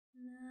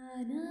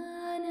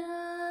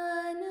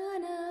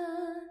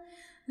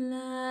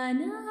La na na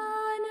na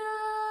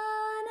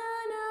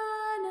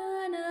na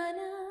na na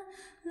na.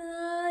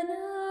 La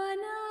na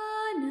na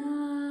na.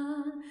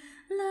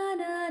 La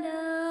na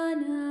na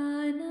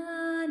na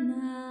na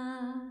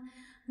na.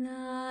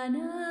 La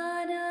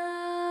na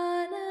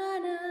na na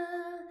na.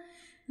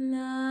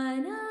 La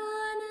na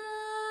na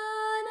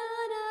na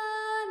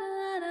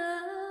na na.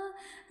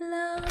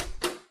 La.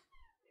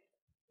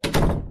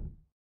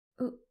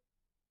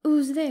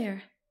 Who's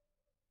there?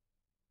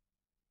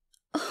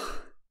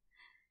 Oh,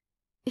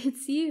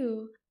 it's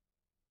you.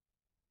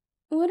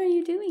 What are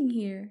you doing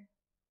here?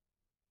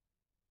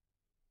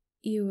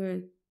 You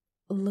were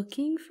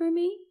looking for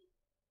me?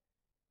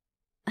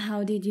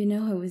 How did you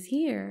know I was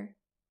here?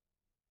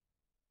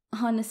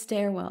 On a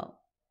stairwell,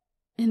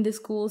 in the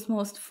school's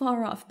most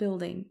far-off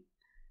building.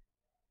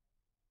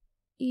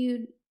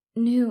 You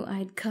knew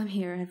I'd come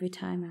here every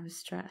time I was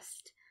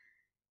stressed.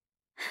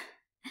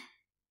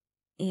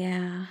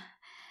 Yeah,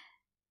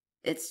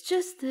 it's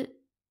just that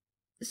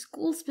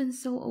school's been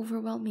so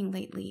overwhelming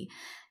lately.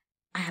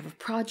 I have a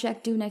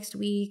project due next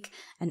week,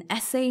 an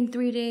essay in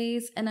 3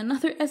 days, and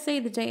another essay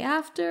the day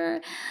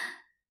after.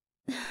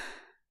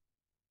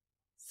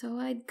 So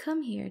I'd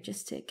come here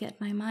just to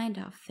get my mind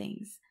off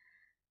things.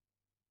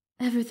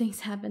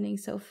 Everything's happening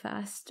so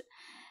fast,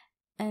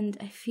 and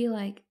I feel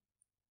like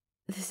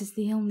this is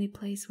the only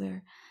place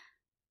where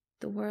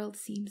the world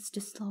seems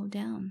to slow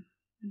down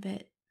a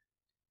bit.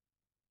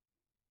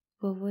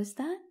 What was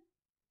that?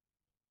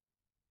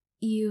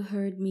 You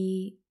heard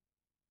me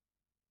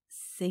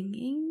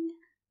singing?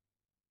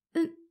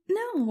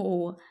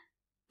 No,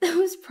 that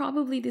was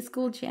probably the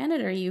school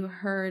janitor you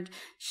heard.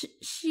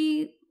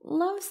 She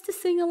loves to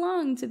sing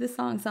along to the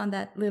songs on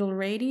that little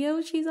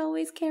radio she's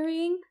always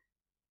carrying.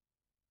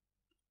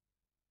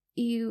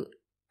 You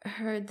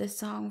heard the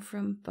song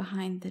from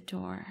behind the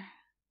door.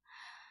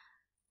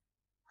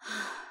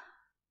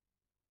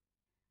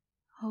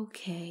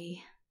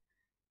 Okay,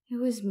 it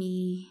was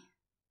me.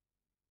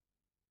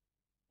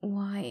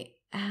 Why,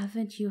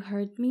 haven't you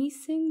heard me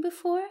sing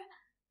before?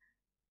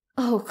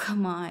 Oh,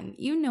 come on,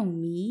 you know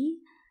me.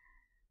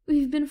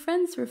 We've been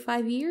friends for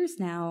 5 years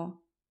now.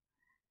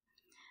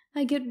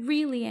 I get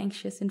really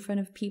anxious in front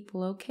of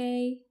people,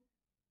 okay?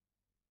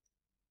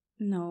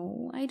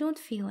 No, I don't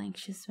feel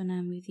anxious when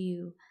I'm with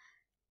you.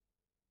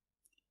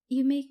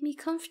 You make me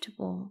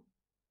comfortable.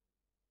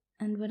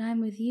 And when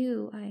I'm with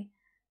you, I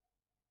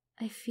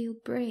feel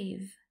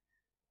brave.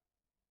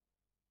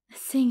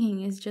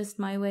 Singing is just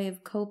my way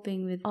of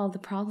coping with all the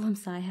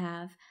problems I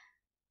have.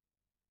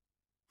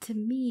 To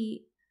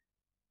me,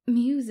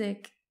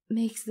 music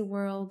makes the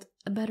world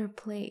a better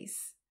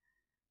place.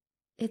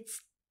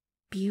 It's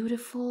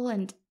beautiful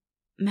and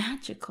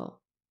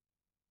magical.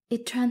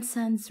 It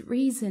transcends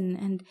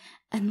reason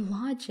and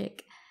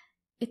logic.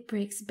 It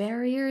breaks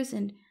barriers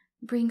and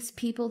brings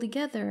people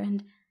together,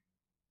 and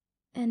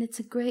it's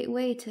a great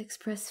way to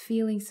express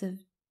feelings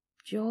of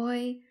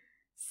joy,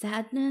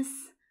 sadness,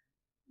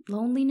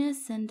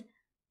 loneliness, and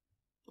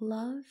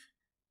love.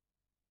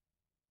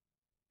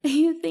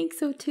 You think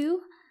so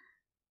too?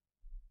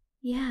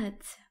 Yeah,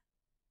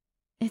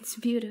 it's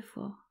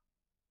beautiful.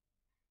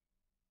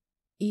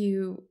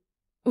 You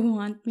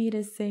want me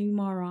to sing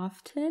more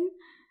often?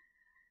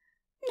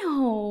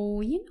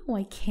 No, you know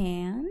I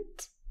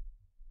can't.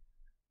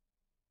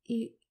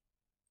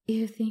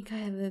 You think I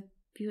have a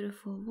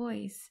beautiful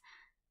voice.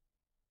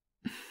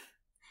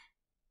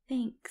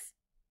 Thanks.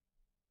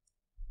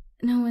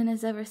 No one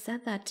has ever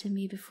said that to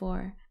me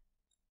before.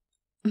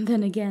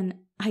 Then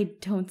again, I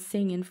don't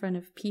sing in front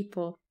of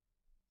people.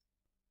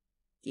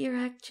 You're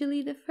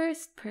actually the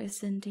first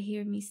person to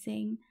hear me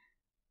sing.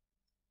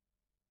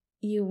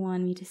 You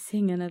want me to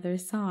sing another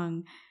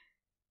song?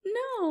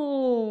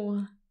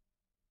 No!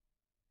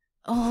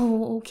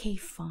 Oh, okay,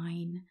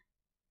 fine.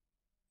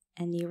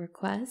 Any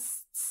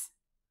requests?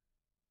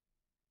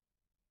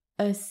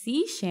 A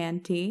sea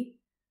shanty?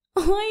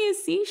 Why a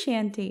sea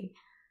shanty?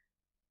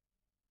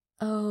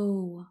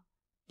 Oh,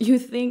 you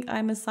think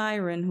I'm a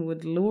siren who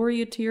would lure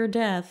you to your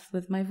death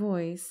with my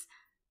voice?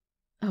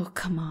 Oh,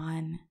 come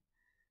on.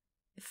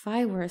 If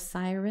I were a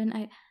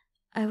siren,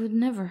 I would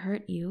never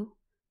hurt you.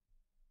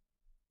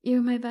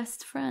 You're my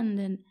best friend,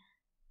 and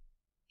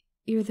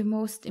you're the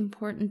most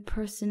important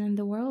person in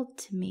the world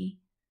to me.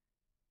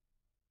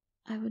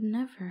 I would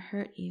never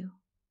hurt you.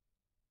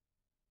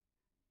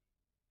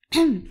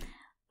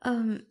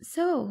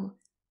 So,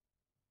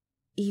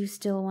 you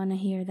still want to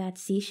hear that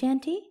sea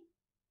shanty?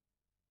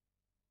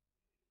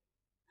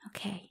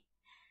 Okay,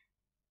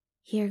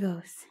 here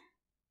goes.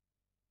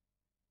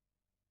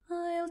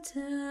 I'll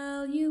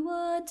tell you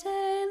a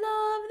tale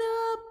of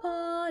the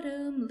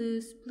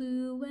bottomless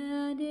blue,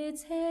 and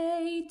it's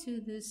hey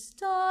to the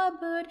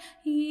starboard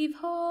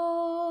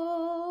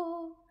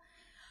heave-ho.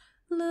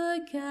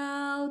 Look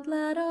out,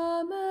 let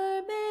our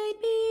mermaid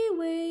be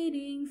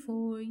waiting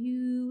for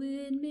you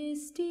in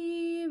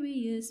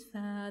mysterious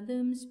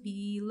fathoms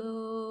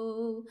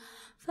below.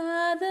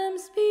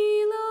 Fathoms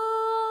below,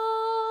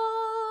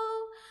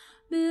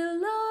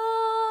 below,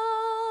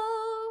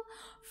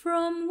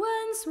 from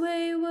whence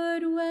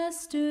wayward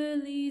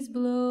westerlies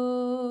blow.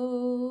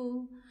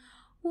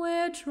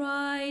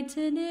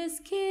 Triton is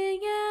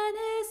king and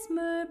his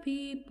mer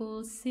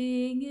people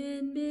sing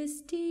in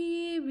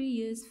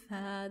mysterious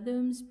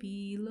fathoms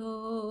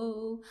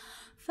below.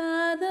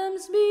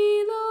 Fathoms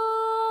below,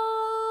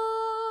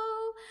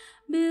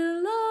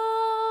 below,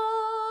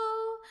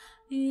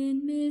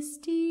 in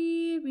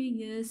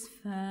mysterious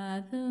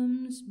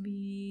fathoms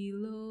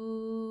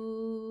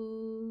below.